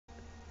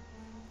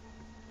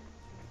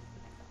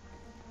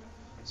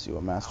See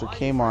what Master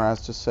Kamar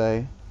has to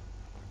say.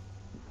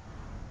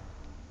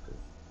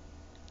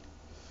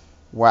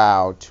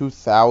 Wow,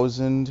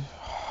 2,000.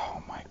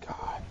 Oh my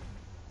god.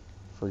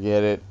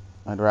 Forget it.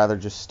 I'd rather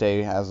just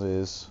stay as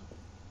is.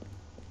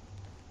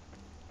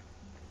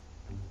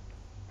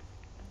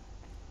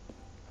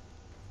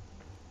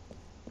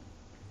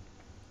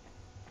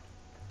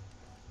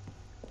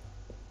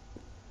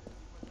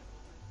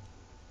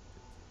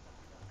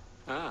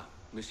 Ah,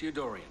 Monsieur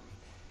Dorian.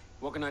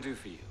 What can I do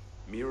for you?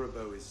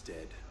 Mirabeau is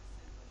dead.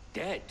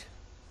 Dead?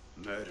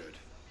 Murdered.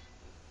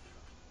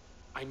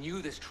 I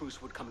knew this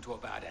truce would come to a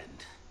bad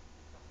end.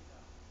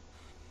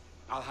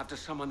 I'll have to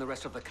summon the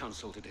rest of the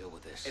council to deal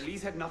with this.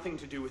 Elise had nothing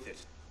to do with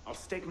it. I'll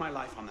stake my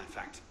life on that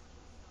fact.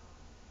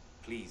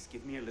 Please,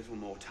 give me a little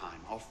more time.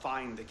 I'll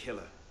find the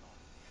killer.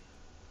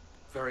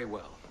 Very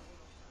well.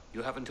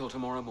 You have until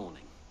tomorrow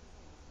morning.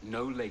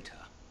 No later.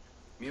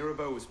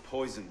 Mirabeau was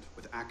poisoned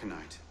with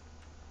aconite.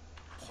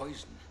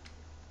 Poison?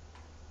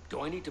 Do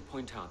I need to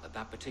point out that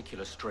that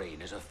particular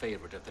strain is a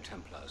favorite of the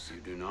Templars?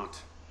 You do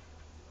not.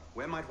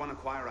 Where might one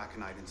acquire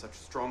aconite in such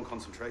strong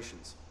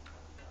concentrations?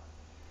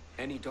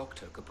 Any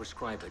doctor could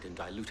prescribe it in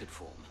diluted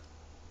form.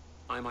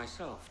 I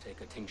myself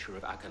take a tincture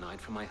of aconite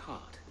for my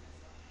heart.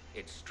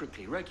 It's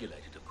strictly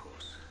regulated, of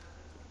course.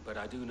 But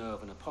I do know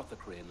of an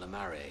apothecary in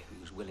Lamare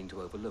who's willing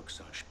to overlook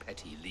such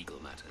petty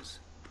legal matters.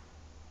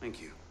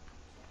 Thank you.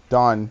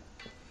 Done.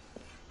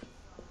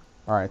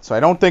 Alright, so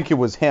I don't think it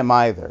was him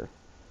either.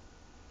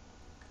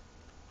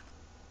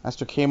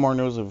 Master Kamar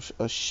knows of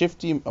a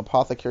shifty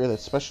apothecary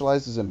that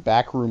specializes in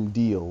backroom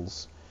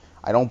deals.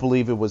 I don't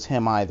believe it was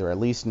him either, at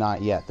least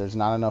not yet. There's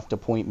not enough to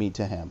point me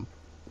to him.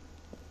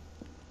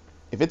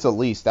 If it's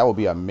Elise, that would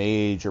be a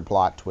major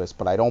plot twist,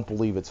 but I don't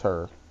believe it's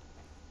her.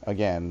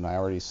 Again, I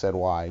already said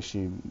why.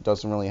 She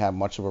doesn't really have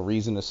much of a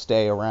reason to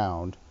stay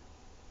around.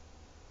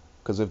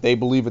 Because if they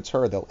believe it's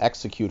her, they'll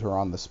execute her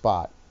on the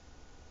spot.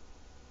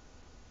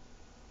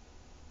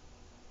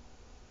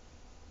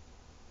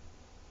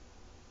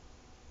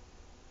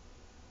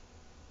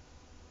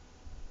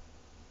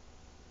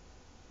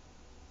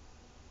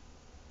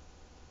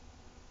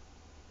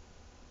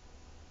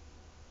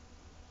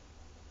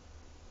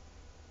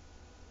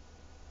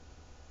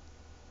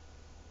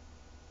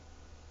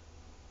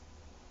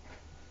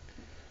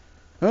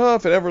 Oh,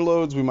 if it ever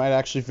loads, we might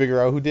actually figure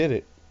out who did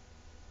it.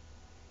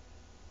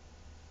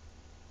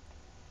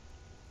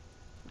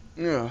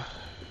 Yeah.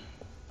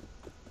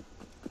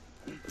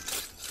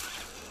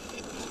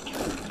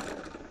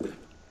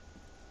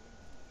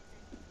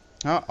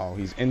 Uh-oh,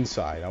 he's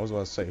inside. I was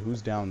about to say,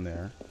 who's down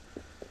there?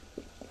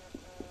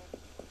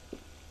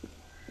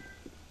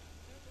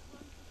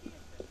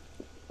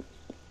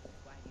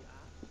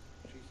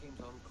 She seems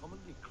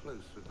uncommonly close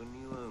with the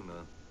new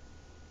owner.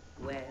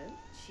 Well,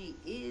 she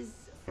is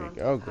There from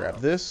you go, grab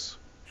this.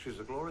 She's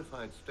a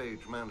glorified stage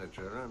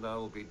manager, and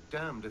I'll be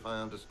damned if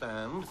I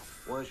understand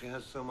why she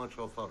has so much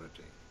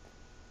authority.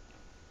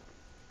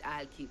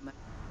 I'll keep my...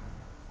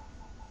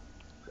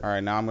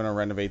 Alright, now I'm going to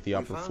renovate the We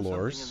upper found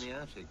floors. something in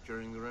the attic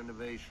during the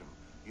renovation.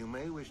 You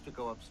may wish to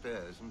go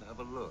upstairs and have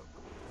a look.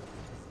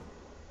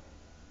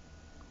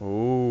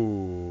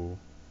 Ooh.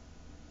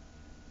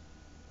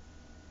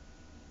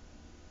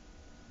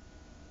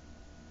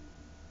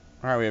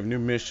 Alright, we have new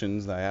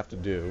missions that I have to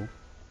do.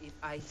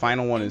 The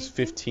final one is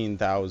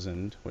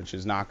 15,000, which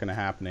is not going to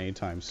happen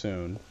anytime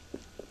soon.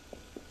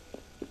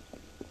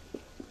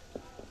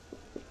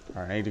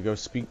 Alright, I need to go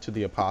speak to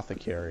the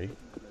apothecary.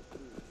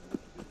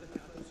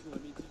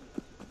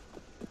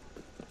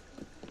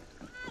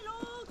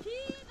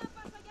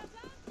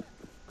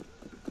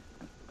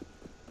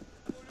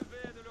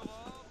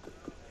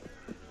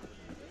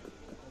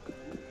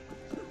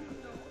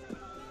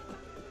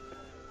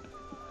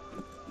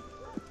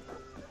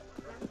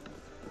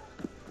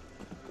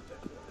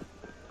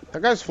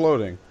 That guy's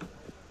floating.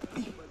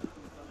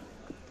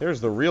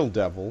 There's the real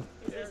devil.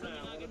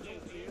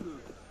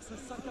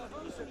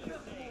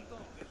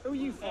 Who are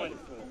you fighting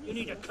for? You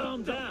need to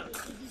calm down.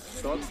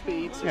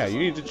 Godspeed. Yeah, you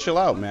need to chill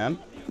out, man.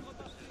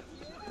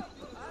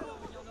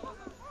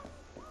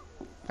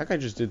 That guy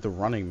just did the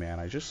running man.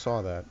 I just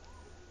saw that.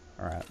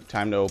 Alright,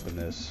 time to open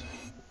this.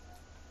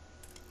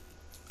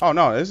 Oh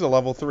no, this is a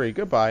level 3.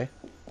 Goodbye.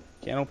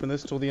 Can't open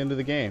this till the end of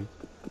the game.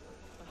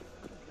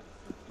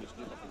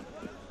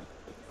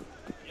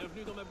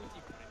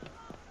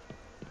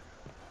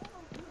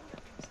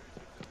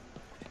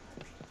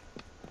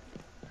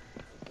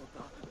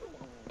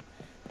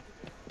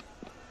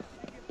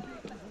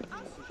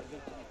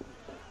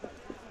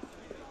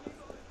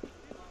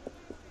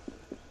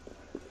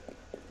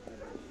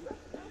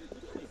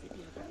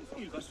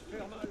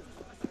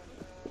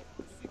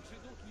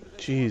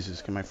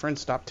 Jesus, can my friend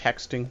stop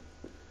texting?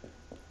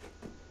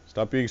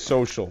 Stop being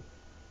social. I'm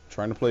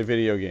trying to play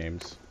video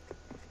games.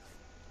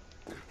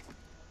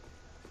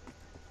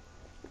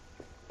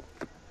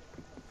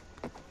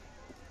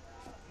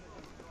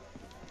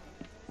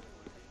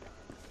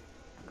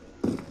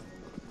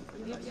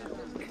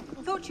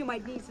 Thought you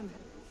might need some.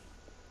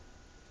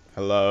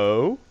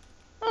 Hello?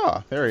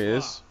 Ah, there he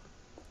is.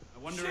 I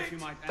wonder if you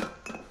might...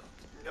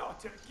 Not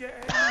Not again.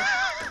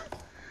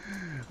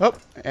 Oh,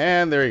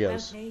 and there he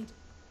goes.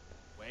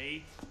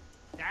 Wait.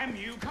 Damn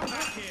you, come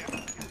back here.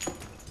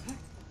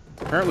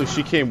 Apparently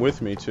she came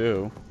with me,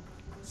 too.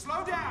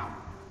 Slow down.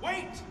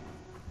 Wait.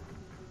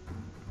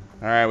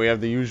 Alright, we have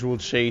the usual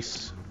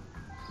chase.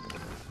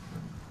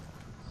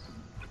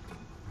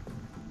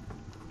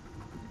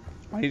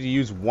 I need to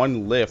use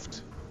one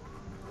lift.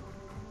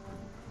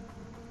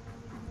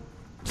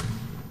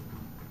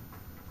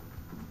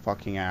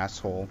 Fucking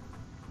asshole.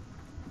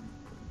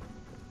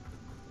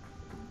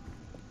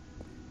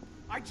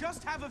 I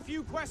just have a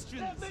few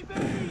questions. Let me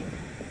be!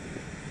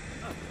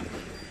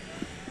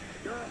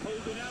 You're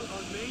holding out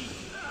on me.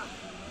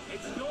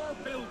 It's your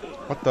building.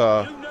 What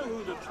the? You know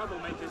who the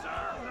troublemakers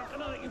are. I'm not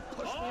gonna let you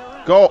push me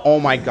around. Go! Oh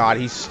my god,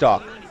 he's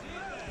stuck.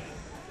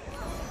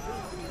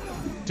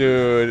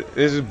 Dude,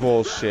 this is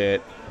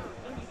bullshit.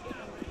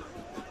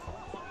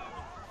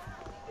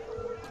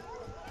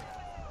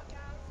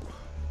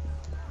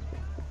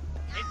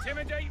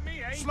 Intimidate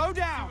me, eh? Slow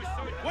down.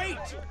 Wait.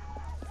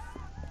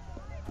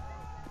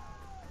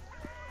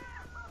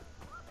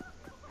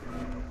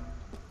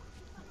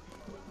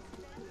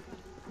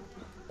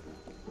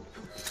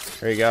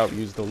 There you go.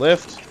 Use the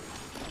lift.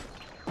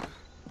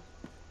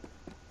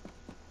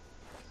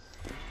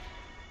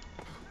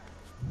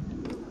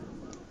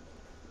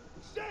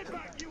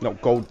 No,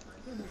 go.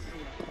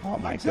 Oh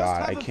my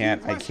god, I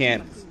can't.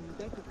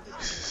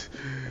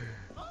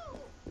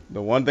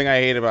 The one thing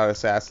I hate about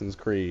Assassin's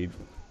Creed.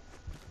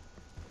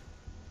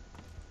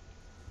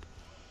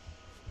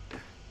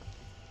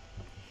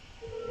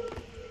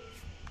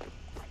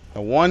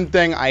 The one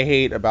thing I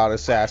hate about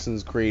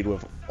Assassin's Creed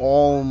with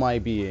all my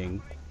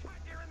being.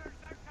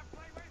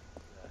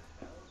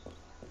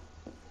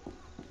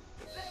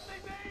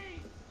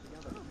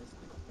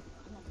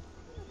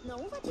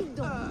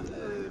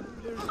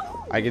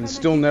 I can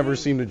still never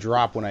seem to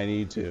drop when I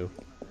need to.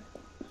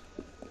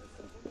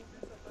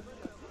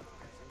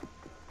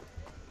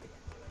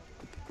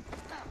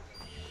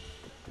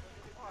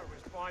 I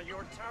was by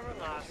your tower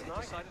last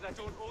night. Decided I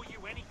don't owe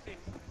you anything.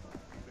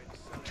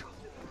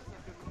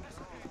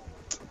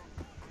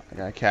 I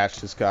gotta catch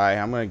this guy.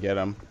 I'm gonna get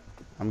him.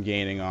 I'm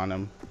gaining on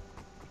him.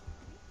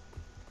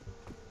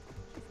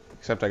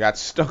 Except I got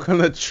stuck on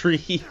the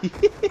tree.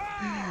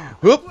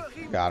 Whoop!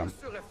 Got him.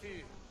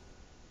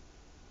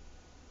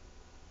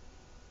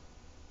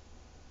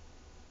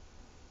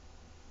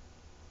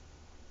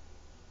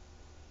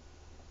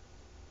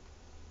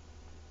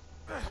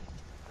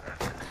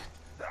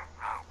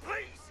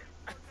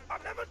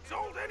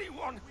 Told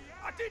anyone.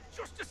 I did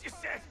just as you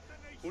said.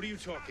 What are you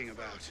talking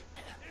about?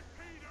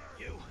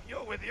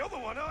 You're with the other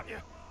one, aren't you?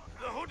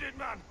 The hooded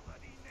man.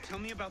 Tell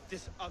me about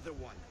this other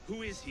one.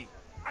 Who is he?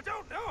 I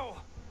don't know.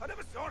 I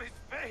never saw his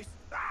face.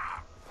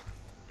 Ah!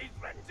 He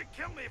threatened to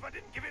kill me if I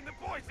didn't give him the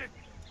poison.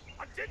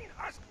 I didn't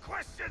ask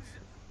questions.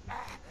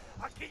 Ah,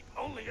 I keep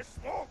only a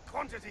small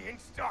quantity in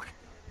stock.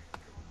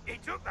 He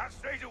took that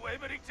straight away,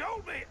 but he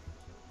told me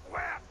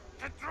where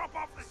to drop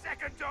off the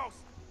second dose.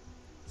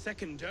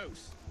 Second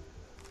dose?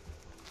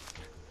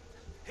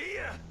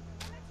 Here.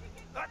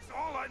 That's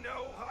all I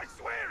know. I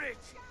swear it.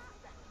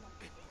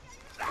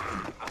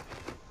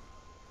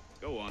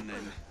 Go on,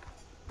 then.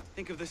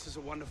 Think of this as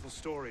a wonderful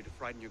story to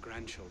frighten your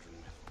grandchildren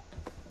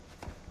with.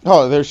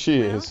 Oh, there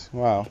she is.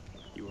 Wow.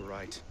 You were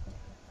right.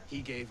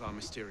 He gave our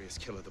mysterious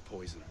killer the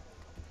poison.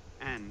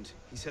 And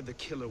he said the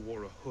killer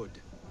wore a hood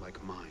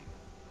like mine.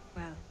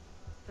 Well,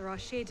 there are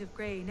shades of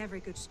grey in every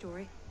good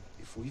story.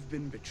 If we've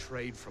been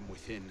betrayed from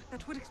within...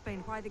 That would explain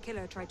why the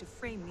killer tried to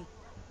frame me.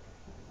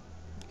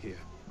 Here.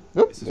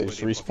 Oop, they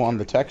just respawned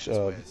the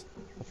texture,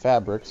 the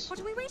fabrics. What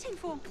are we waiting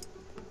for?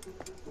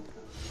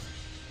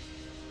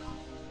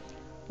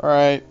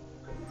 Alright.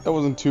 That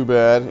wasn't too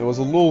bad. It was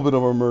a little bit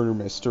of a murder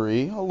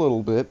mystery. A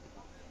little bit.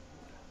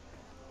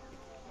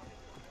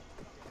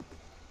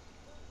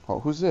 Oh,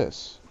 who's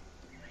this?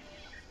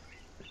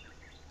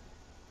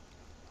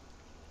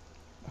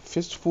 A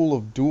fistful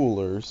of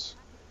duelers.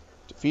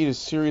 Defeat a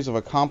series of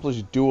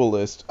accomplished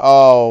duelists.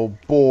 Oh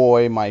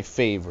boy, my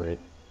favorite.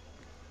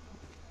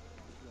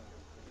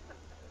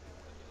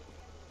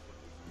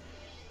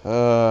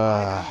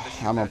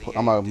 I'm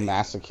a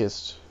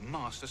masochist.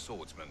 Master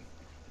swordsman,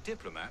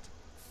 diplomat,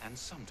 and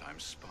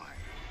sometimes spy.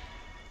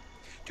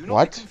 Do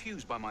not be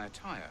confused by my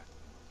attire.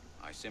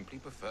 I simply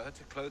prefer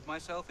to clothe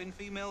myself in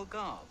female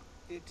garb.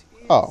 It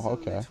is a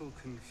little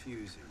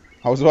confusing.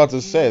 I was about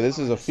to say, this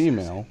is a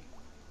female.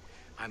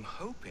 I'm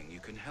hoping you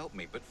can help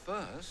me, but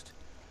first,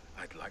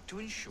 I'd like to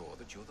ensure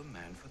that you're the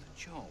man for the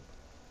job.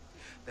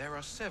 There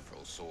are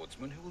several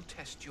swordsmen who will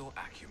test your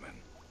acumen.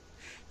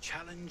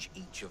 Challenge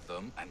each of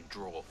them and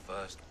draw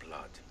first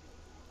blood.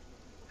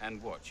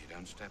 And watch you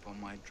don't step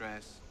on my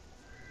dress.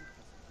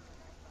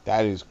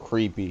 That is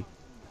creepy.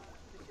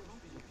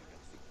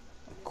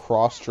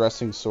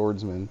 Cross-dressing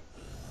swordsman.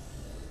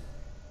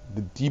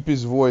 The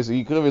deepest voice.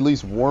 You could have at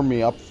least warmed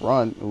me up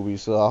front,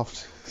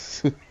 Ubisoft.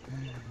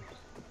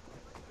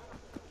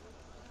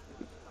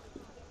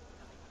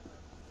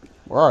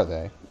 Where are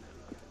they?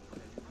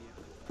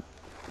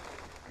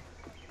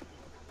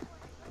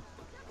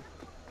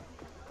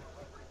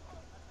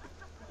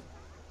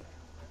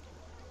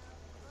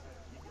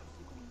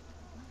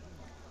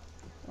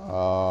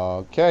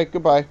 Okay,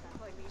 goodbye.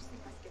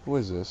 Who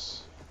is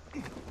this?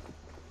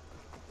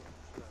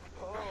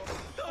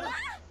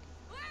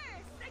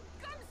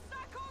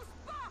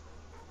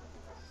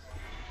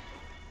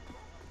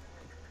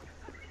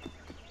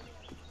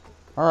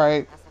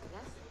 Alright.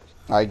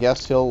 I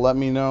guess he'll let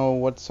me know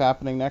what's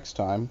happening next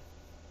time.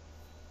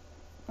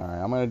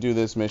 Alright, I'm gonna do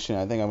this mission.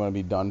 I think I'm gonna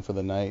be done for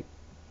the night.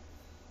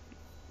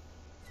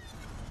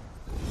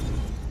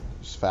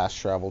 Just fast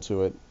travel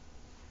to it.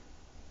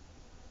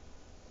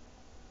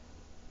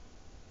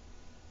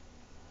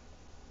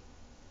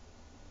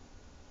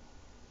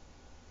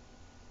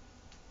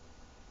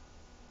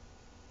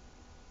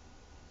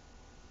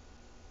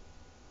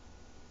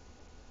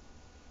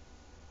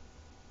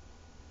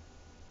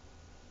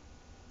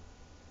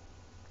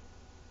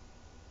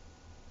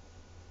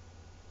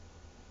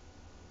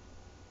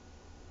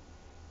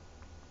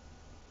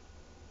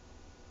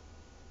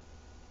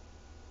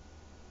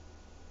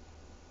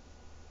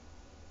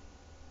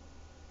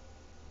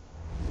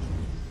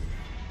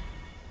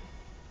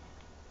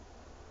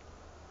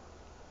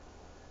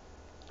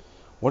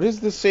 What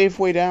is the safe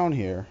way down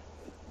here?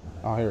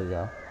 Oh, here we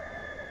go.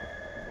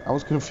 I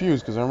was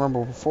confused because I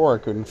remember before I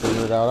couldn't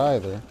figure it out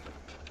either.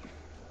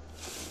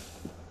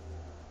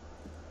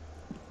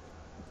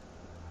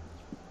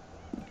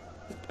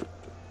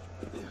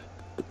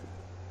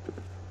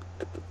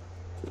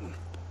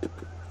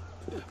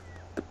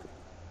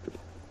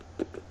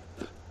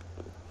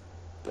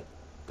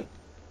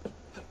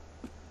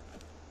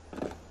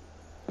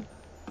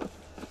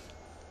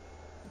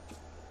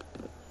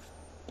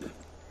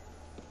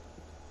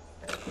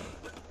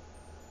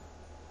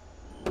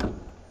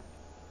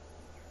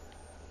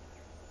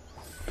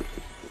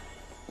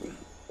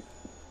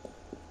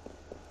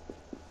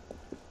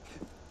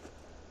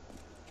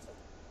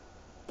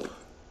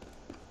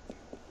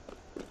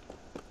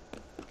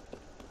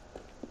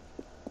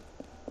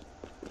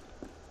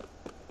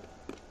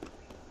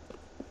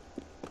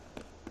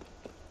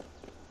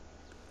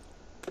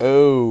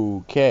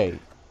 Okay.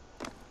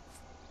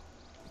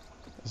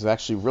 This is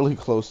actually really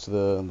close to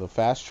the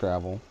fast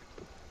travel.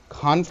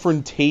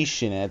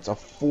 Confrontation. It's a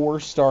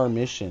 4-star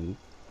mission.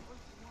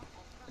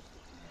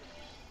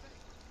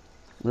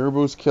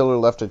 Mirabu's killer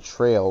left a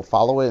trail.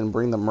 Follow it and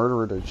bring the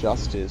murderer to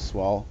justice.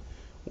 Well,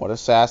 what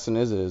assassin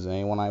is it? Is it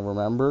anyone I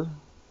remember?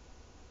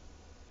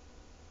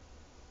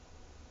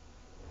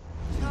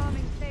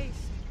 Charming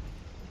place.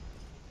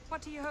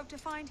 What do you hope to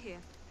find here?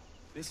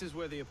 This is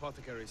where the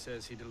apothecary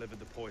says he delivered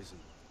the poison.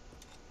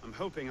 I'm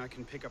hoping I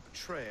can pick up a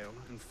trail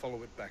and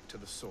follow it back to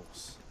the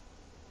source.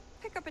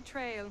 Pick up a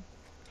trail.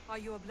 Are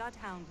you a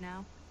bloodhound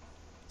now?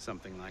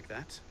 Something like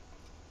that.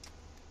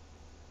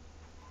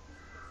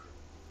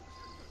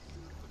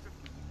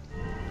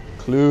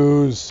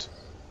 Clues.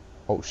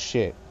 Oh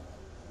shit.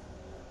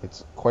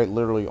 It's quite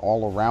literally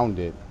all around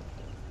it.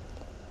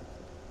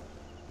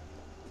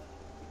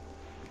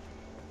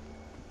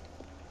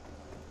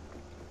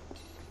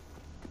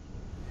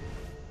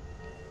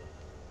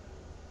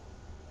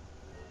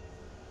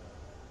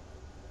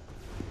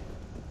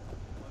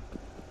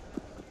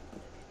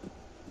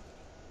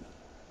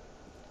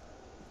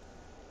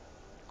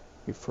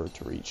 Wait for it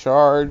to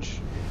recharge.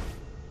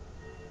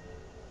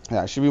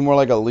 Yeah, it should be more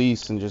like a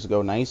lease and just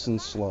go nice and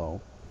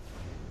slow.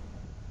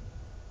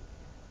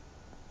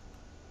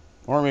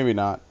 Or maybe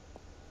not.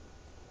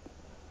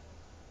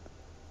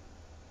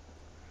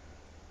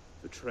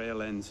 The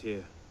trail ends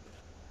here.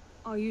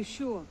 Are you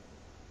sure?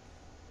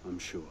 I'm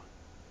sure.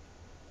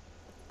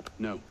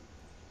 No.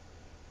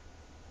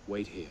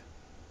 Wait here.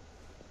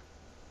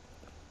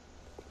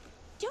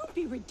 Don't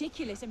be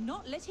ridiculous. I'm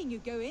not letting you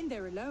go in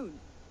there alone.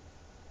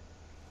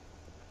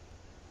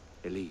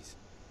 Elise.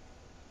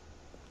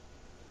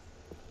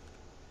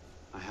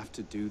 I have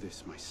to do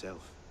this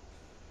myself.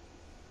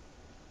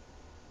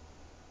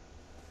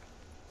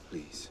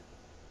 Please.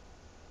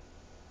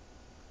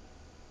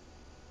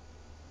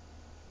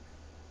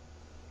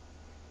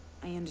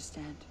 I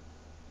understand.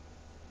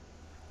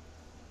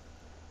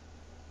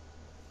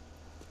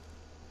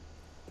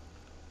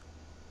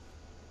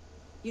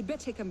 You'd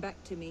better come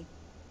back to me.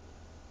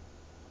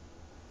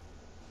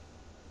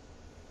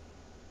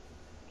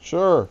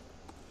 Sure.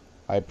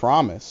 I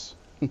promise.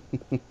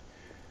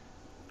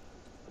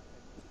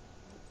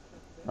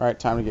 Alright,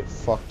 time to get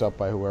fucked up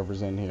by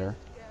whoever's in here.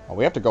 Oh,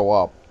 we have to go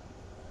up.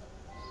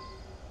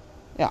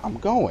 Yeah, I'm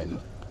going.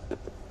 I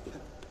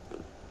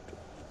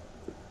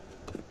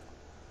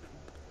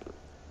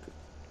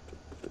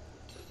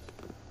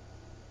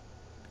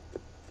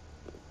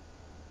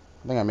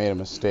think I made a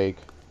mistake.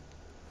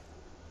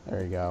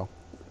 There you go.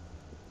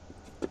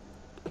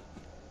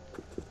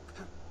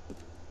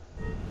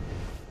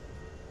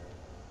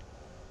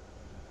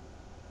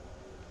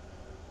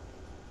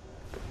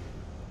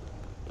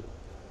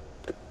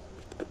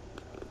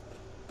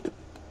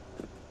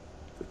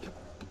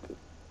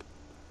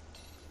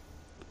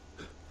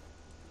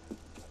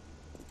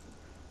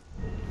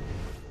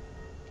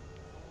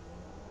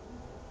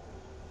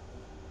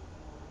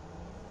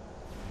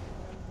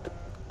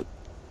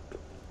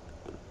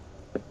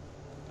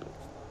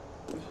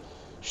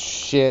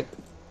 Shit.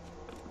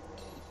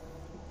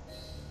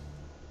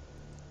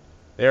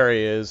 There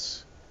he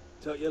is.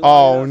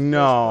 Oh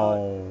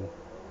no.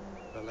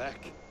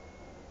 Balek.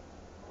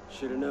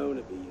 Should have known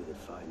it'd be you that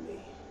find me.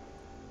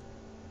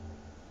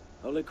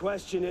 Only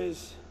question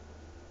is,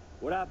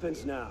 what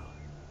happens now?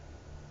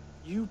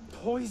 You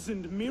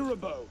poisoned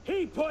Mirabeau.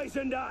 He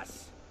poisoned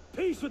us!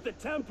 Peace with the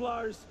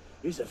Templars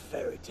is a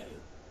fairy tale.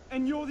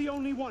 And you're the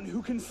only one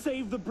who can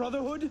save the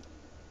Brotherhood?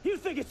 You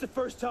think it's the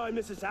first time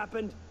this has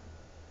happened?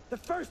 The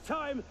first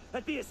time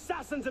that the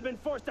assassins have been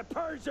forced to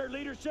purge their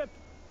leadership?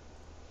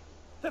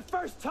 The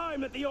first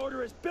time that the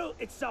Order has built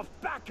itself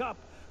back up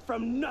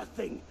from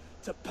nothing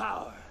to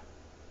power?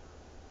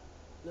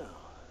 No.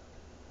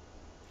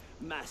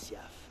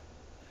 Masyaf,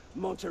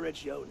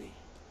 Monteregione,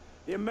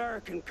 the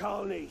American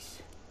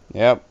colonies.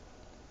 Yep.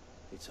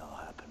 It's all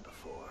happened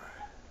before.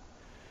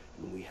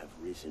 And we have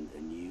risen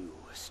anew,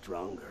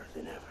 stronger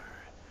than ever.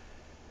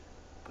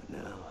 But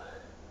now,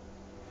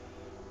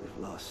 we've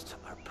lost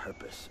our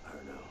purpose,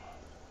 Arno.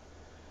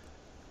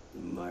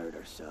 We mired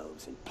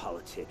ourselves in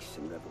politics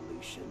and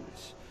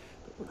revolutions,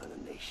 but we're not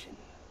a nation.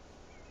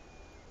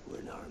 We're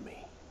an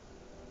army.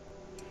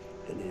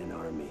 And in an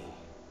army,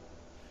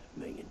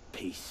 making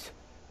peace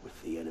with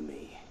the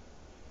enemy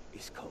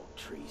is called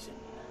treason.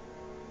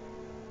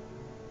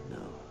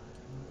 No,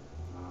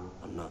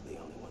 I'm not the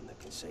only one that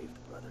can save the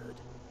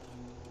Brotherhood.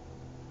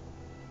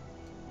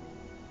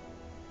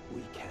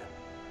 We can.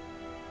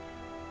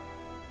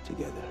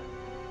 Together.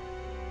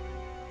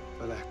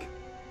 Balek.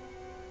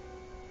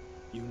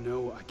 You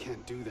know I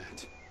can't do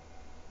that.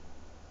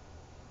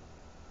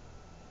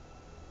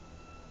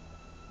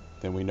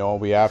 Then we know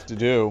what we have to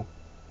do.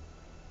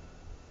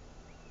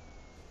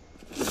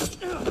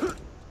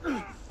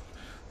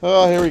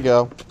 Oh, here we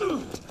go.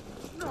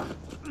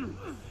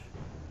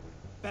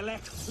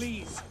 Balek,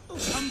 please,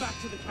 come back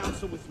to the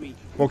council with me.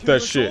 Fuck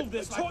that shit.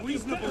 This like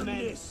reasonable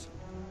men.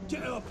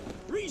 Get up.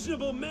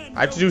 Reasonable men.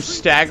 I have to do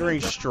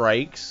staggering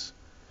strikes.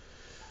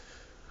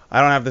 I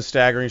don't have the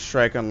staggering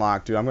strike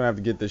unlocked, dude. I'm gonna have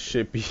to get this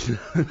shit beaten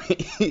out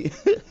of me.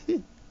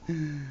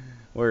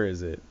 Where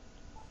is it?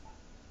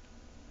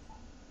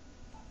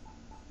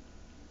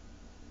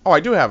 Oh, I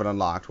do have it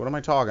unlocked. What am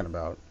I talking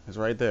about? It's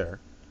right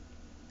there.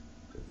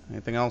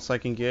 Anything else I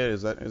can get?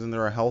 Isn't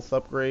there a health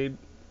upgrade?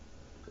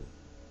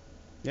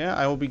 Yeah,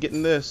 I will be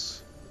getting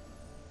this.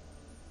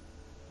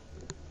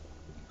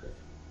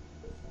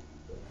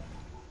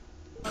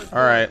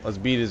 Alright, let's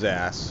beat his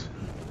ass.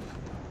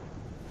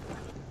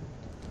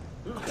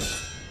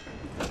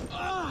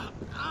 Oh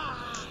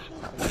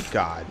my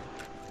god.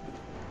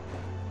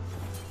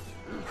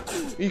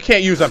 You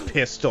can't use a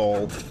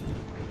pistol.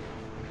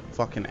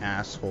 Fucking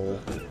asshole.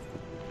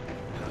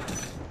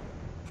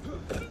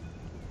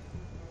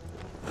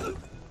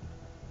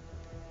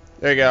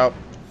 There you go.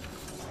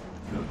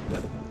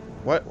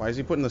 What? Why is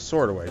he putting the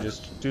sword away?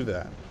 Just do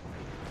that.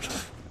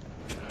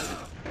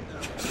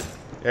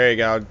 There you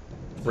go.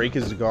 Break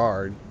his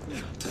guard.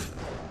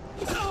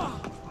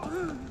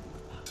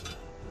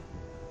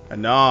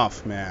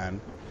 Enough,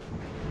 man.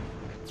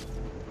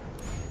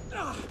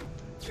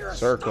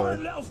 Circle.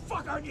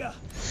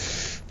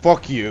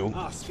 Fuck you.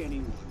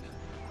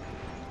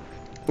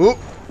 Oop.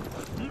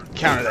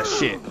 Counter that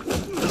shit.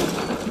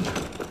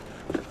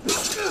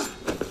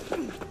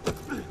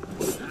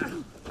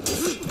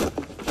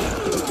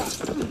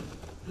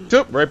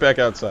 Oop, right back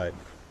outside.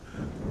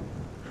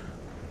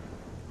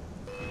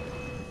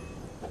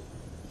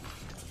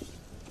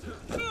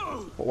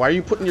 Why are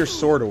you putting your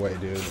sword away,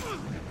 dude?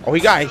 Oh,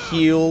 he got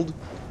healed.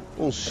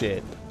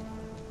 Bullshit.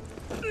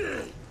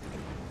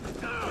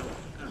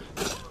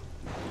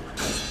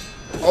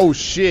 Oh,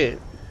 shit.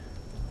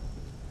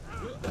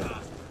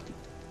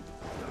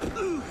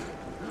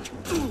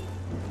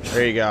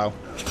 There you go.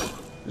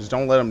 Just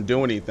don't let him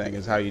do anything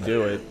is how you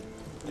do it.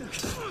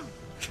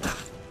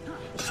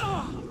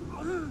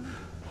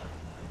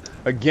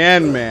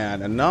 Again,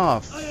 man.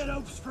 Enough. I had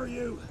hopes for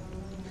you.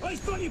 I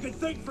thought you could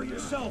think for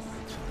yourself.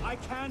 I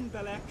can,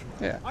 Balek.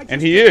 Yeah,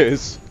 and he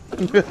is.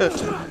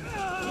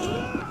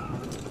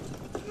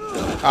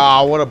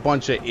 Ah, what a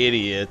bunch of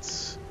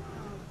idiots.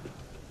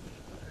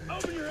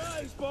 Open your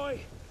eyes, boy.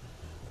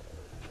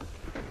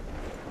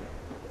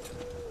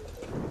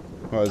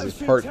 What is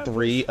this, part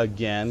 3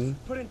 again?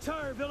 Put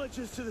entire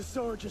villages to the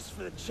sword just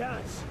for the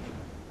chance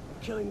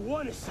of killing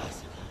one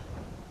assassin.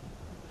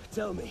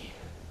 Tell me,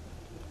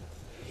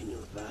 in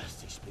your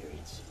vast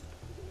experience,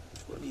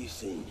 what have you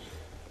seen?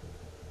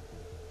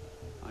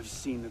 I've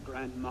seen the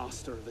Grand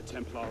Master of the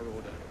Templar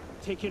Order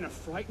take in a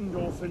frightened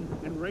orphan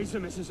and raise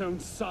him as his own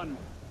son.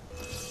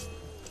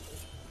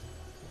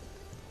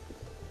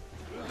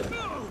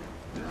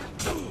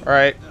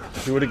 Alright,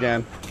 do it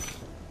again.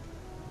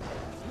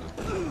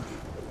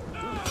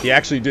 He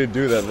actually did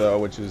do that, though,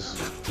 which is...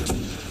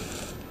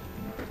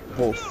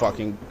 Oh,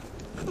 fucking...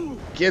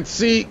 Get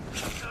seat!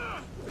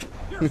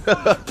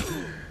 Yeah,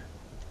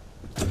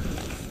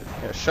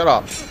 shut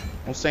up.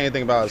 Don't say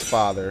anything about his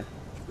father.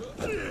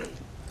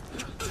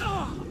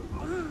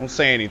 Don't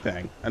say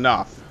anything.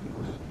 Enough.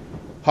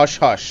 Hush,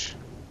 hush.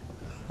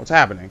 What's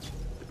happening?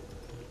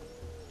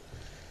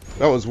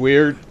 That was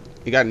weird.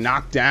 He got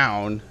knocked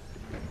down.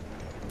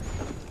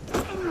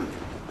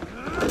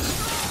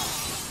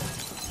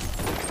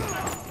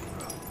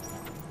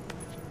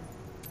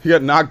 He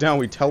got knocked down,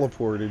 we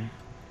teleported.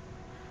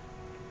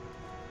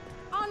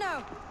 Oh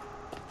no!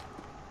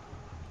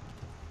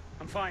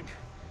 I'm fine.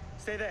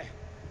 Stay there.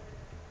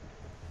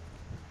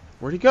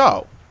 Where'd he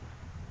go?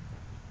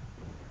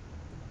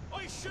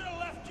 I should have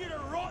left you to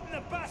rot in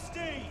the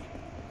Bastille.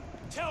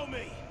 Tell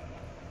me,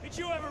 did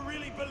you ever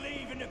really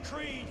believe in the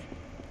Creed?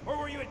 Or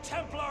were you a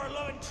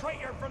Templar-loving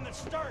traitor from the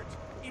start?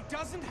 It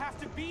doesn't have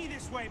to be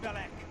this way,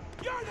 Belek.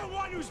 You're the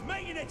one who's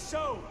making it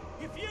so!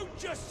 If you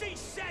just see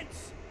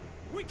sense,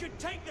 we could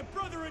take the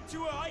Brotherhood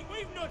to a height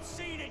we've not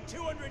seen in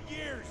 200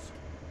 years!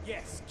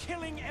 Yes,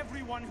 killing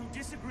everyone who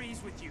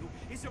disagrees with you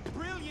is a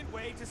brilliant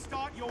way to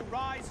start your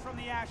rise from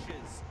the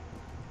ashes.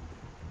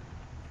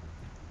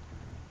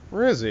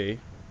 Where is he?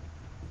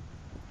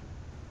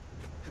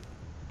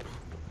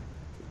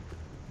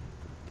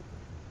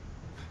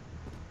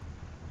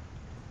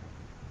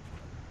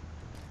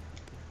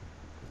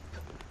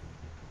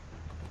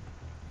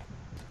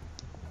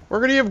 Where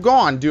could he have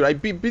gone, dude? I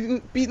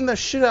beating the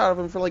shit out of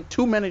him for like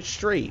 2 minutes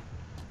straight.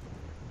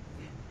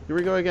 Here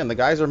we go again. The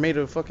guys are made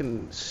of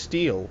fucking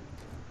steel.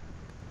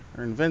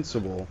 They're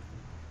invincible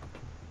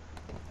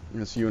in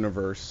this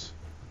universe.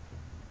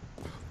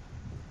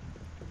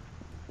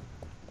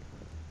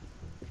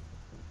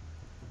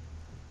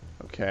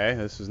 Okay,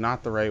 this is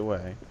not the right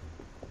way.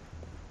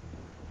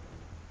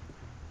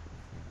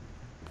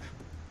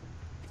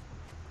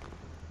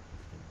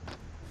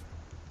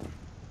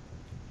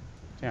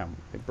 Damn,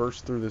 they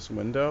burst through this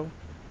window?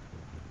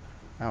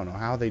 I don't know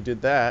how they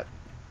did that.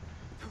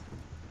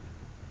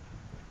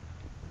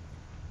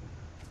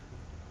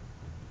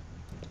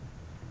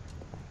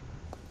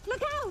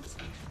 Look out!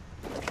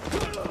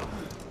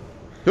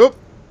 Yup.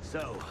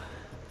 So,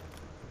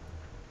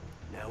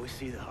 now we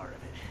see the heart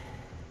of it.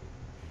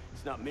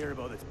 It's not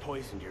Mirabelle that's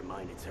poisoned your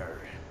mind, it's her.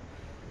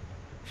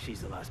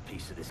 She's the last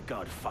piece of this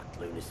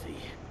god-fucked lunacy.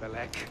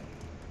 Belek.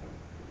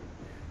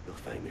 You'll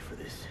thank me for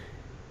this.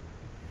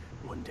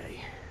 One day.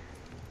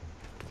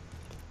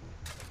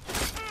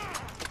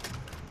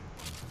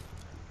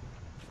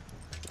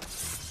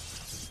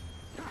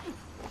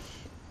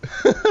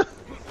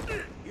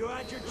 You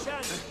had your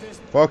chance,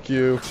 Fist. Fuck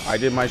you. I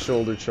did my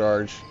shoulder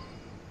charge.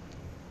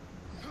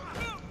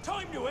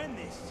 Time to end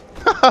this.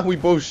 We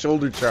both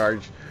shoulder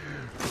charge.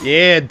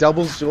 Yeah,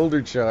 double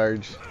shoulder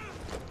charge.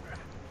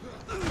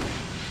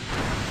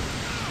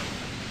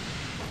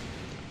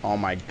 Oh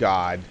my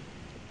god.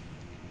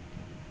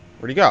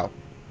 Where'd he go?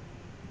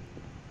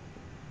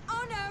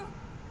 Oh no!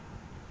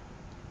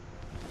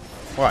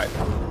 What?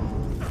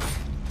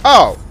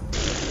 Oh!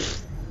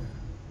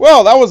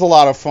 Well, that was a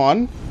lot of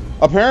fun.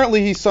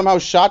 Apparently he somehow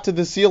shot to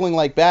the ceiling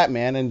like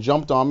Batman and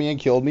jumped on me and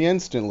killed me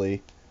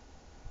instantly.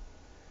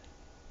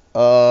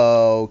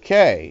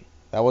 Okay.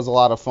 That was a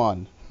lot of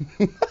fun.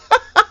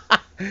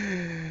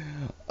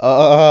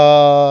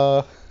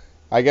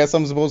 I guess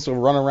I'm supposed to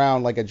run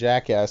around like a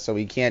jackass so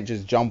he can't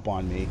just jump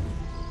on me.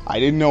 I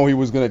didn't know he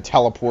was going to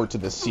teleport to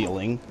the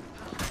ceiling.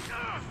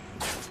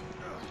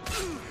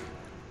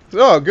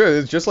 Oh,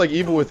 good. It's just like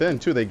Evil Within,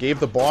 too. They gave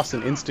the boss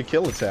an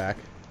insta-kill attack.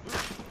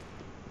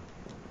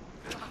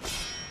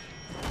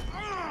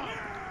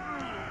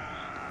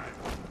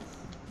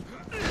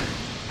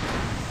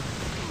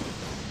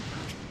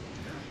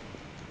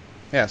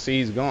 Yeah, see,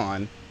 he's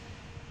gone.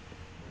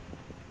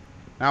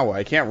 Now what?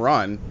 I can't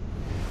run.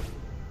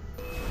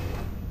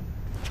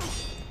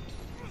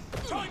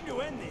 Time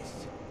to end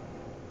this.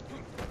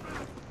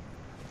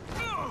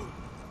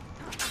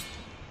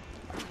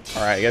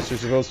 Alright, I guess you're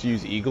supposed to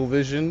use Eagle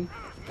Vision.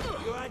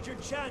 You had your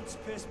chance,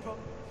 Piss Pop.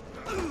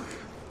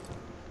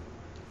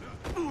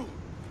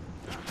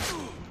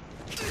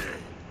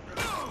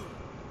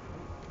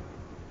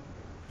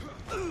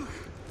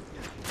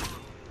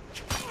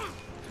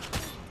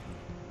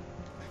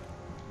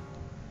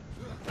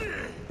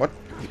 What?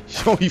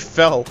 Oh, he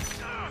fell.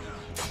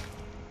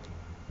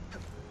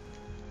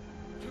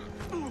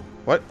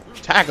 What?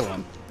 Tackle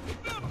him.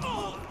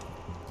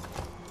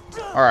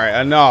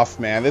 Alright, enough,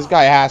 man. This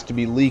guy has to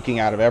be leaking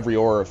out of every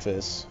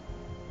orifice.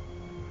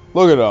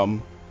 Look at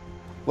him.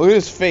 Look at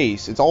his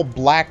face. It's all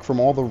black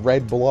from all the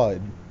red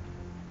blood.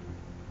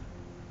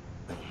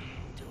 Do it.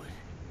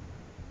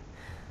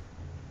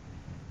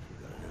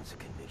 You've got an ounce of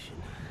conviction.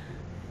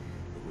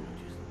 And you don't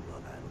just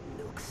love out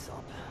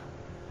milksop.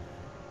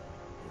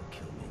 You'll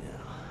kill me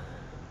now.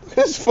 Look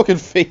at his fucking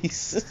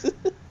face. Because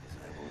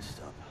I won't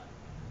stop.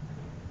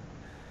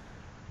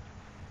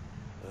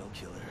 I'll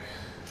kill her.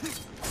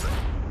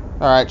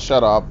 Alright,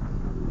 shut up.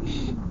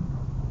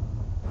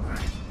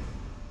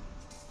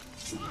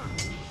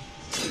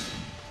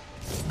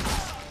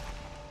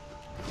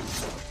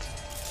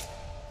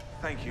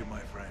 Thank you, my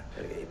friend.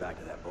 Gotta get you back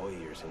to that boy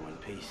of yours in one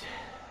piece.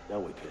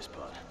 Don't we, piss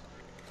pot?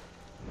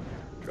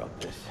 Drop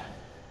this.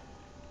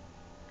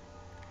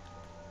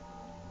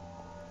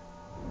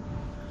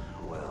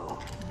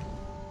 Well,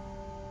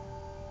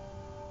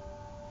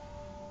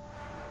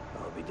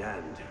 I'll be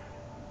damned.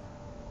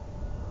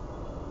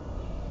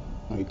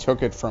 He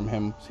took it from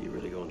him. So you're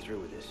really going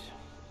through with this?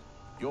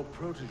 Your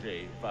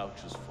protege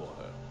vouches for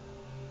her.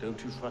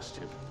 Don't you trust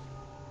him?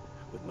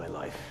 With my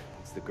life,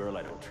 It's the girl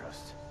I don't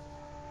trust.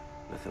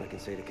 Nothing I can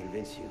say to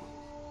convince you.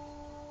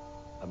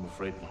 I'm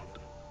afraid not.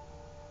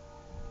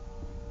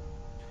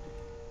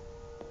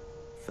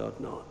 Thought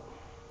not.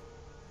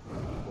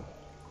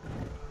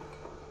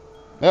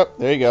 Yep,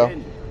 there you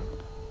go.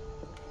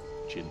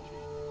 Chin.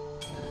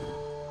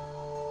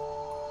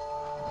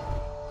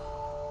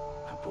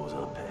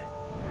 Reposante.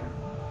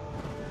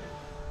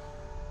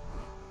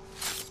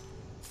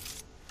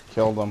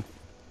 Killed him.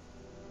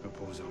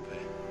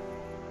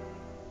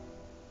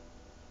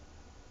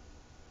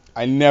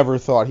 I never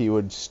thought he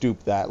would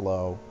stoop that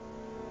low.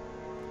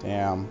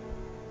 Damn.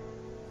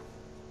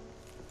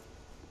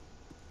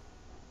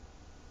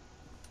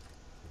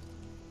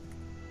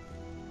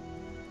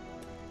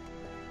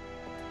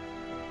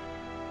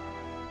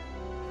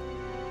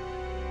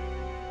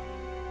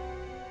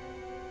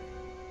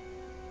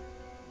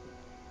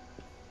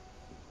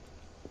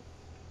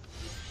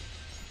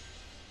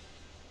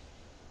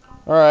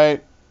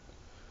 Alright.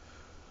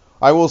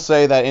 I will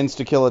say that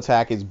insta-kill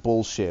attack is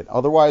bullshit.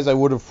 Otherwise, I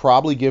would have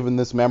probably given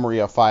this memory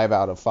a 5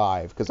 out of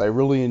 5, because I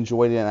really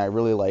enjoyed it and I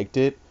really liked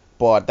it.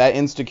 But that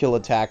insta-kill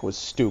attack was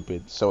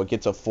stupid, so it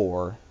gets a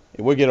 4.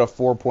 It would get a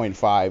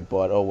 4.5,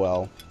 but oh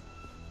well.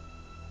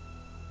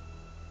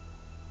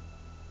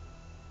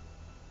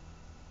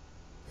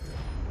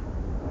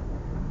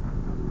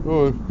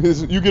 Oh,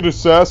 you get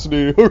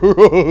assassinated.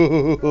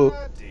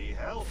 Bloody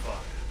hellfire.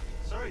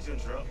 Sorry to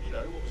interrupt,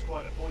 what was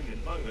quite a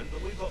poignant moment,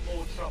 but we've got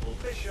more trouble.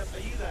 Bishop, are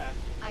you there?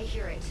 I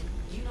hear it.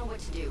 You know what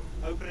to do.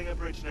 Opening a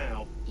bridge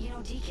now.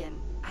 Deacon,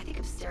 I think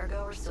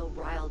Abstergo are still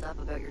riled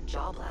up about your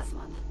job last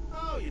month.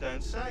 Oh, you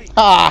don't say.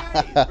 Ha!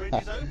 Hey, the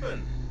bridge is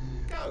open.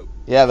 Go.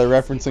 Yeah, they're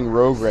referencing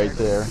Rogue right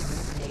there.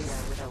 Data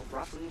without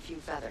ruffling a few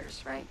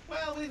feathers, right?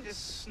 Well, we didn't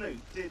just snoop,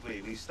 did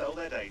we? We stole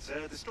their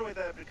data, destroyed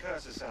their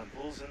precursor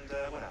samples, and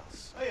what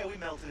else? Oh yeah, we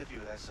melted a few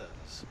of their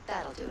servers.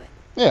 That'll do it.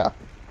 Yeah.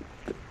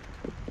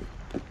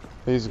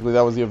 Basically,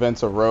 that was the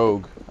events of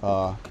Rogue.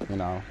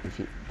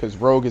 Because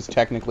Rogue is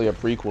technically a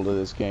prequel to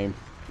this game.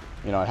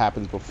 It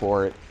happens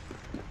before it.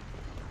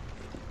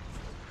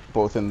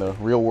 Both in the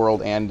real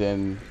world and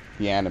in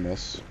the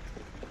Animus.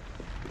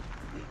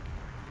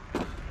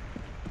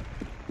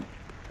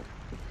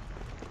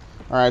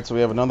 Alright, so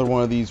we have another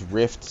one of these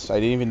rifts. I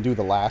didn't even do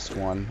the last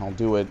one. I'll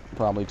do it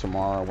probably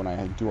tomorrow when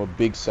I do a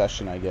big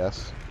session, I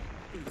guess.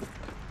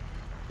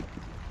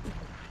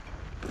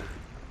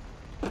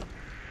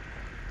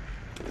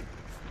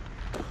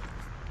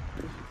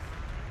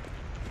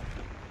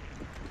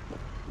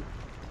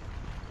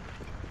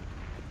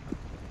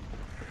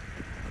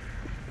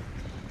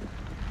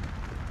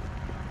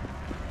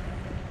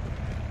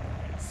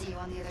 See you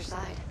on the other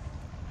side.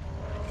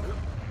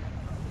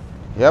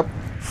 Yep.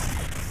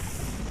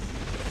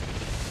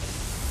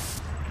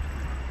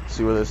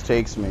 See where this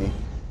takes me.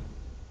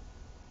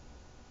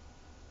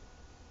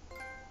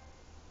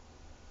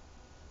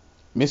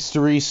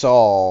 Mystery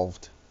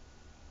solved.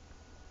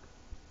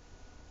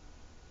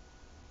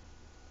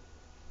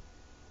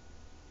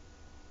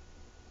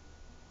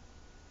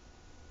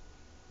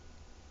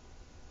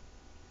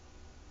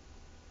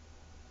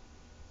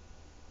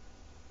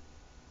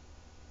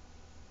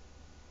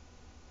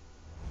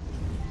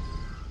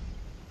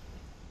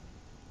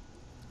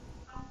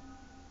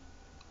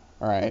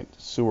 Alright,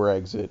 sewer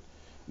exit.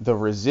 The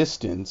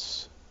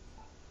Resistance.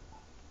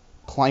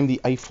 Climb the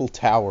Eiffel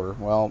Tower.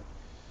 Well,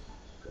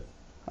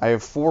 I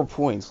have 4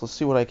 points. Let's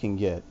see what I can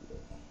get.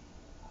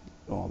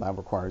 Well, that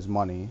requires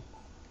money.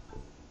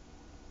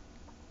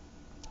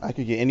 I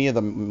could get any of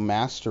the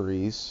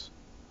masteries.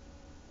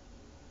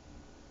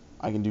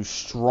 I can do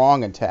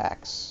strong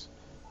attacks.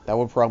 That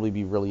would probably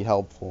be really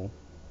helpful.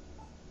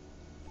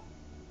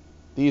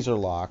 These are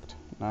locked.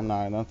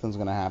 Nothing's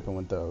gonna happen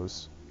with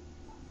those.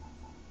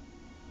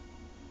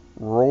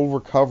 Roll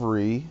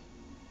recovery.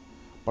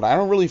 But I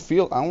don't really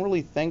think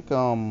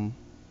that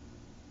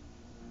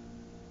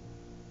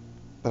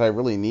I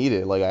really need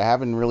it. Like, I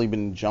haven't really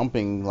been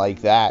jumping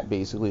like that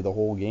basically the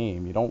whole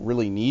game. You don't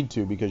really need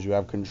to because you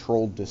have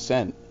controlled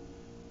descent.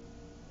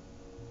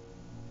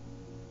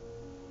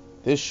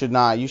 You should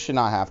not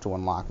have to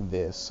unlock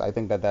this. I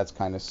think that's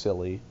kind of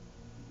silly.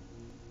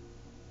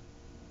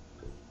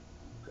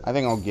 I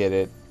think I'll get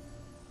it.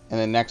 And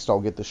then next I'll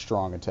get the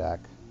strong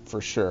attack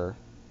for sure.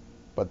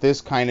 But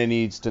this kind of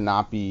needs to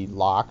not be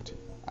locked.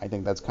 I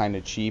think that's kind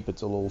of cheap.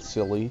 It's a little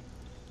silly.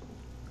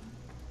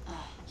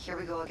 Here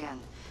we go again.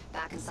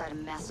 Back inside a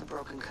mess of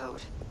broken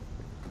code.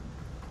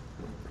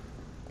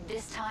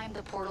 This time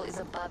the portal is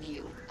above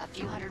you, a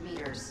few hundred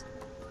meters.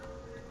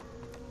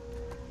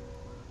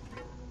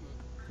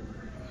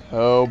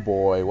 Oh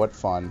boy, what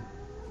fun.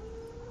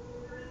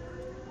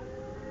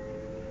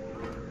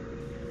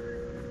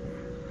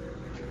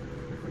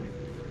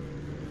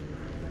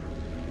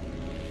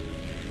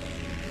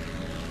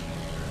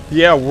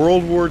 Yeah,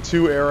 World War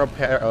II era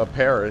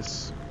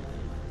Paris.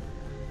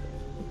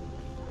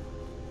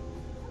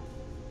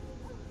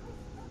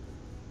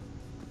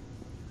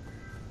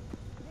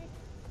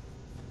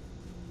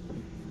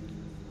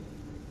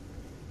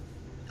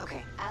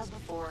 Okay, as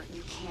before,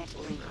 you can't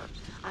linger.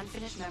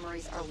 Unfinished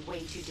memories are way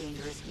too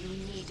dangerous. You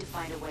need to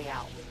find a way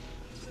out.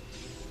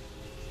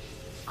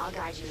 I'll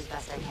guide you as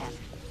best I can.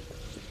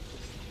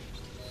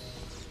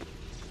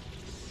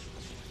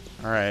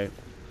 All right.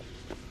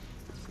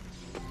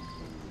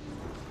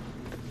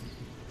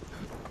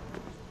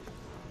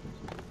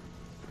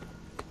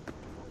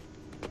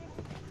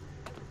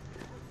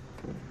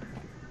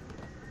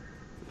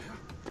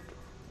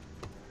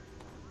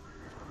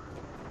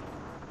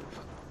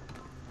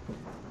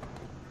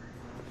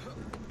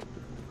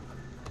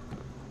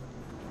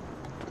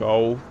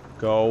 Go,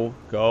 go,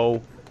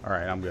 go. All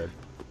right, I'm good.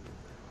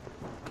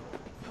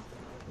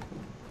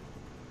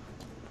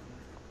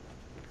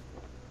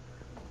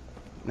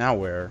 Now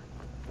where?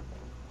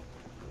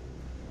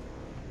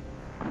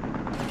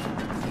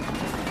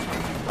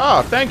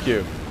 Oh, thank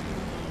you.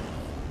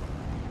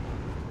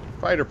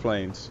 Fighter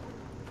planes.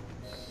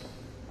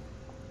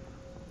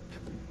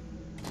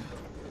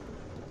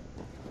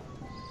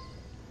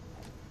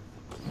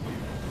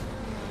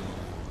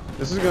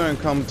 This is going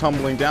to come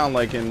tumbling down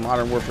like in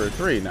Modern Warfare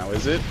 3 now,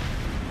 is it?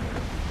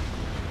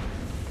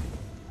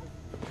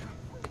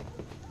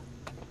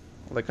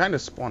 Well, they kind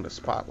of spawned a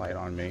spotlight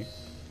on me.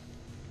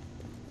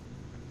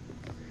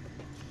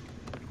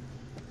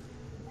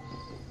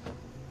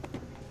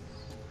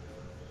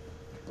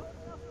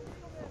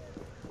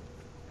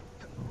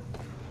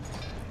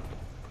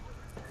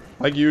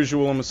 Like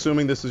usual, I'm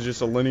assuming this is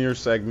just a linear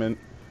segment,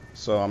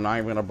 so I'm not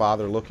even going to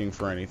bother looking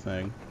for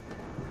anything.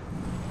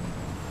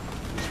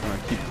 Just going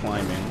to keep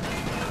climbing.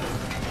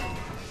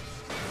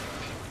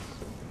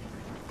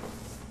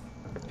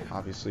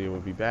 Obviously, it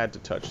would be bad to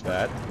touch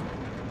that.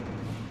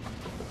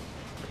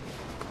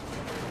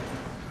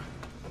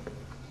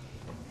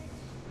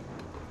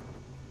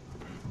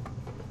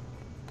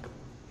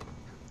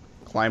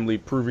 Climb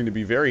leap proving to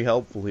be very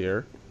helpful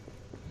here.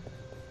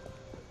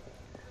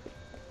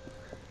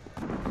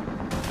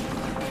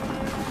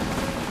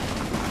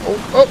 Oh,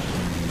 oh!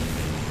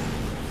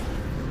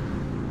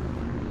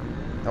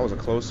 That was a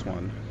close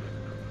one.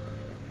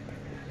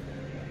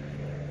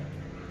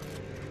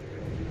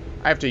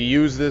 I have to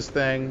use this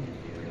thing.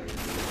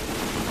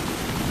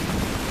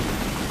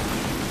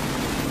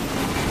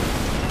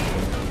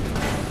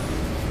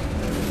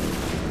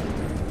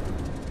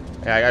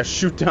 Yeah, I gotta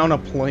shoot down a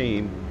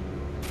plane.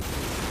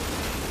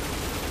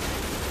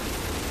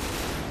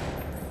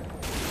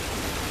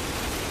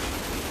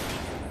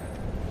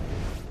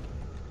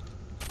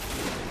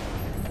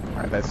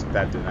 Alright,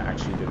 that did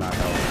not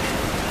help.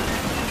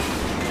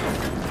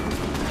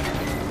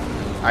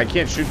 I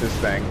can't shoot this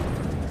thing.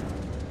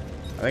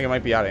 I think it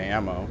might be out of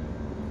ammo.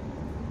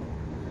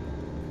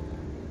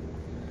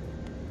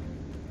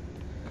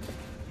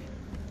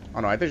 Oh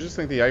no, I just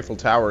think the Eiffel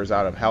Tower is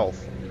out of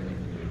health.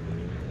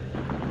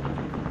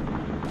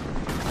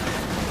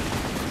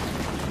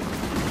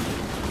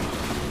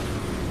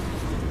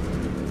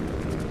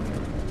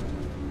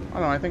 Oh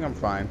no, I think I'm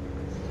fine.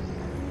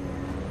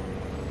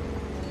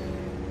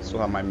 Still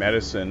have my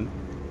medicine.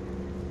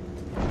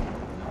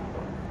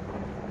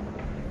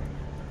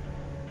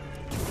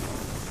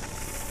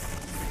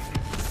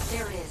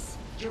 There it is.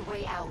 Your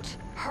way out.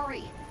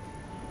 Hurry.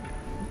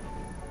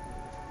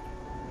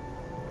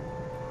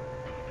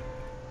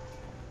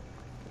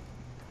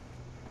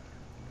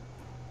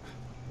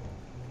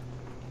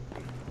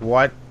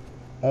 What?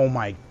 Oh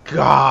my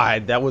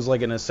god, that was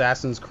like an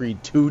Assassin's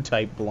Creed 2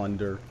 type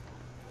blunder.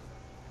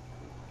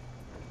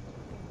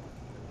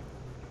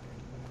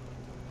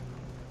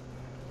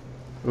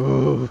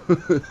 Ooh.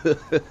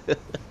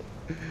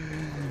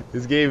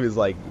 This game is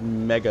like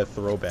mega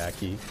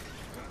throwbacky.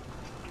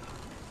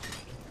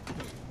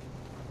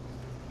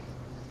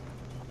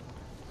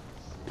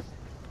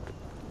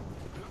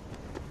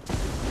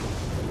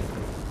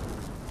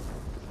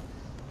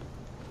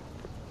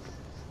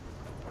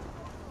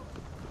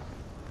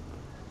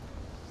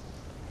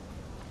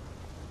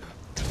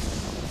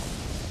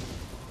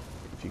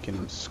 If you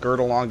can skirt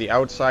along the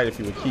outside, if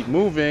you would keep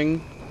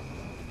moving.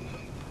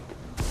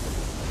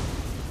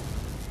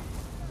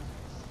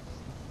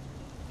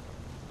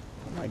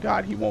 Oh my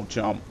god, he won't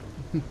jump.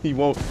 He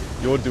won't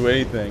do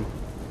anything.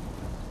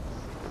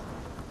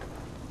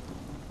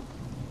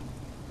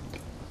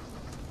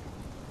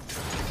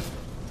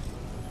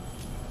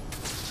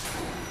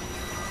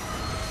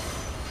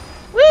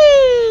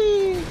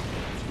 Whee!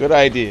 Good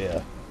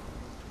idea.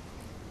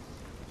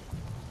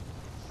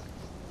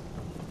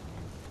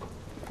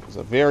 It's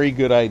a very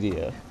good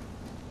idea.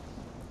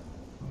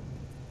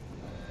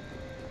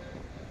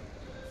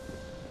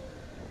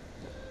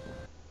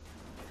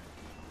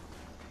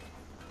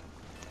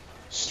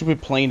 Stupid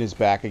plane is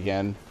back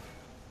again.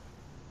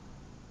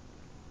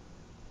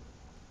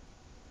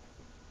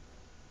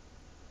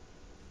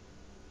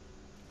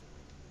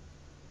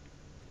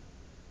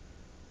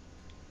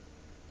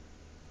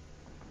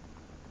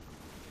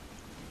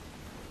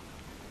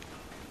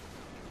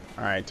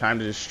 Alright, time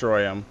to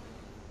destroy him.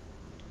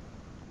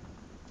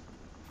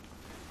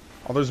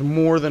 Oh, there's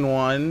more than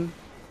one.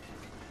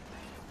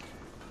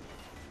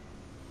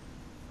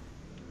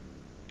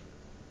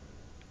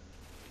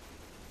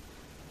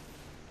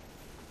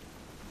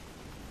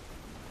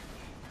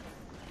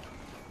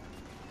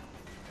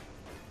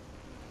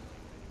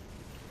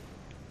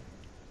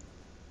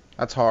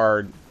 That's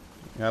hard.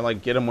 You gotta,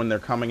 like, get them when they're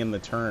coming in the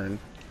turn.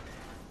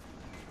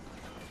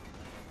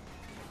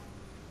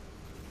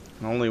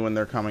 Only when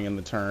they're coming in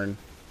the turn.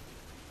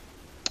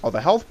 Oh,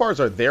 the health bars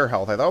are their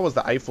health. I thought it was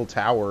the Eiffel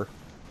Tower.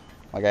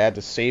 Like, I had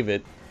to save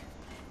it.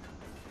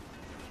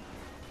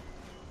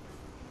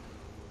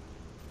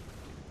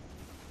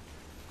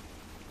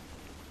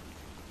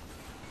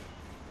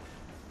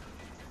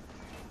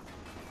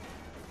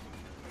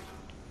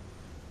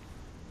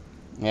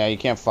 Yeah, you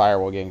can't fire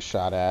while getting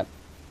shot at.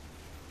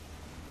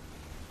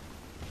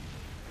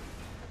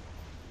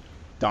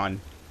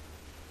 Done.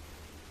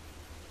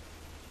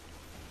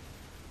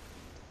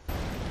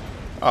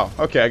 Oh,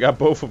 okay, I got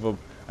both of them.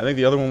 I think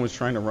the other one was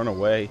trying to run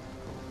away.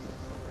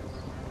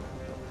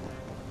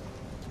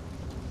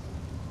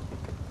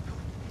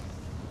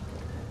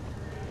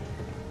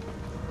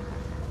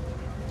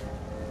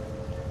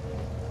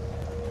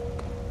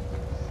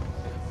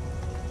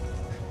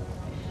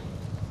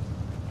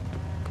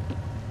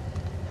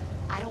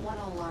 I don't want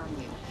to alarm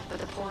you, but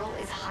the portal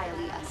is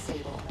highly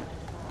unstable.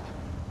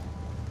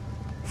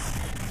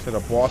 To the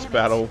boss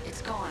battle.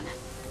 It's gone.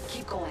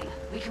 Keep going.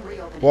 We can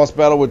reopen it. Boss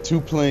battle with 2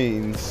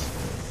 planes.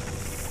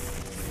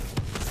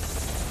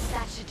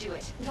 That should do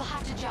it. You'll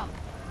have to jump.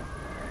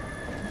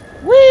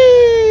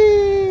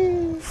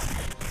 Whee!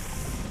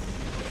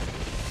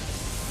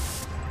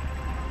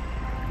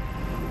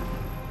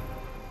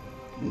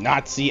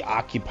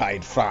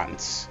 Nazi-occupied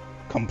France.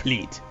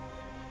 Complete.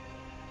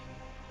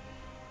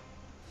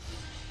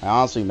 I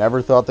honestly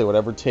never thought they would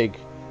ever take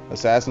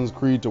Assassin's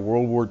Creed to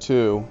World War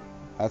II.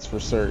 That's for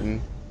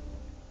certain.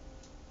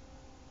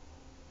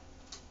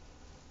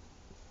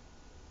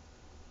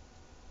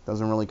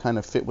 Doesn't really kind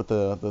of fit with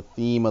the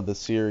theme of the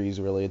series,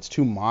 really. It's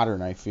too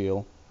modern, I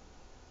feel.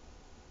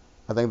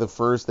 I think the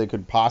first they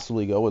could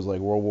possibly go is like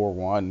World War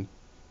One,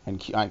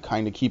 and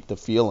kind of keep the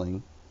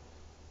feeling.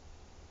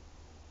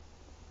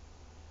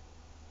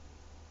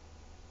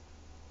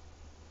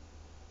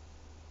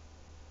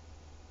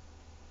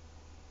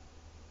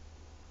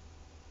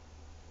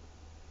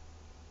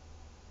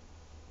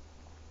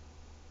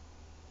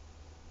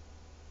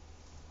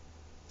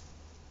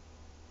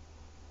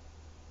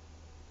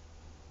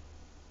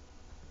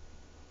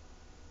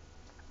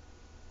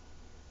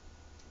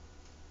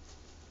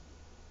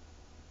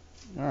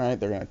 Alright,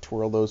 they're going to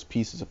twirl those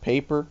pieces of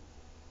paper.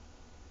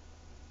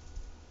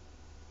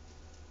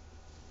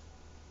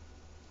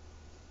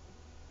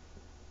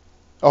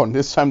 Oh, and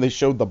this time they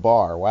showed the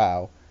bar.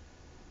 Wow.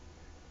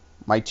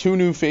 My 2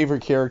 new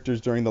favorite characters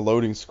during the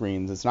loading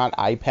screens. It's not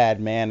iPad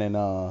Man and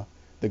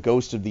the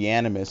Ghost of the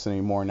Animus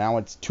anymore. Now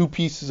it's 2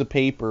 pieces of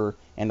paper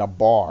and a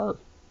bar.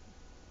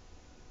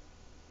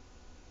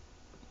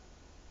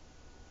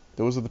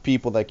 Those are the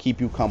people that keep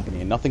you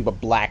company, and nothing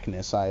but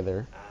blackness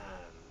either.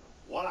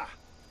 Voila.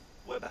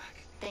 We're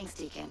back. Thanks,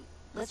 Deacon.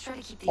 Let's try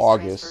to keep these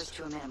August. transfers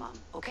to a minimum,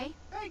 okay?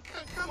 Hey,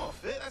 come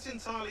off it. That's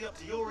entirely up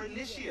to your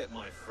initiate,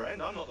 my friend.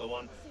 I'm not the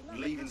one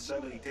leaving so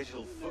many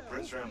digital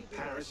footprints around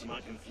Paris you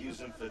might confuse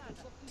them for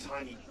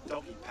tiny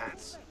doggy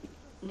pants.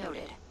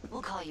 Noted.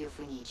 We'll call you if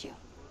we need you.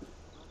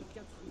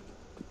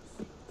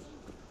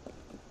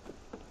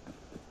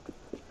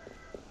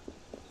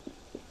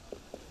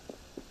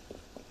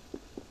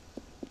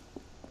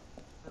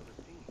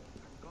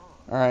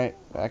 Alright,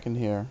 back in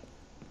here.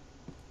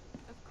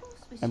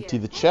 Empty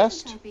the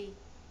chest. The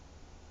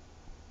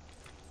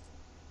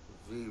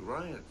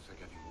riots are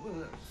getting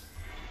worse.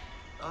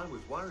 I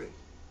was worried.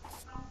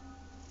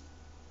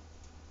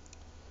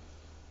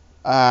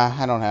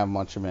 I don't have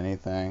much of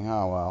anything.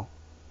 Oh, well.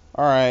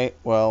 Alright,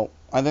 well,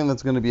 I think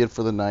that's going to be it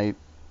for the night.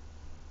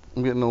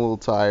 I'm getting a little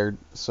tired,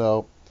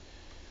 so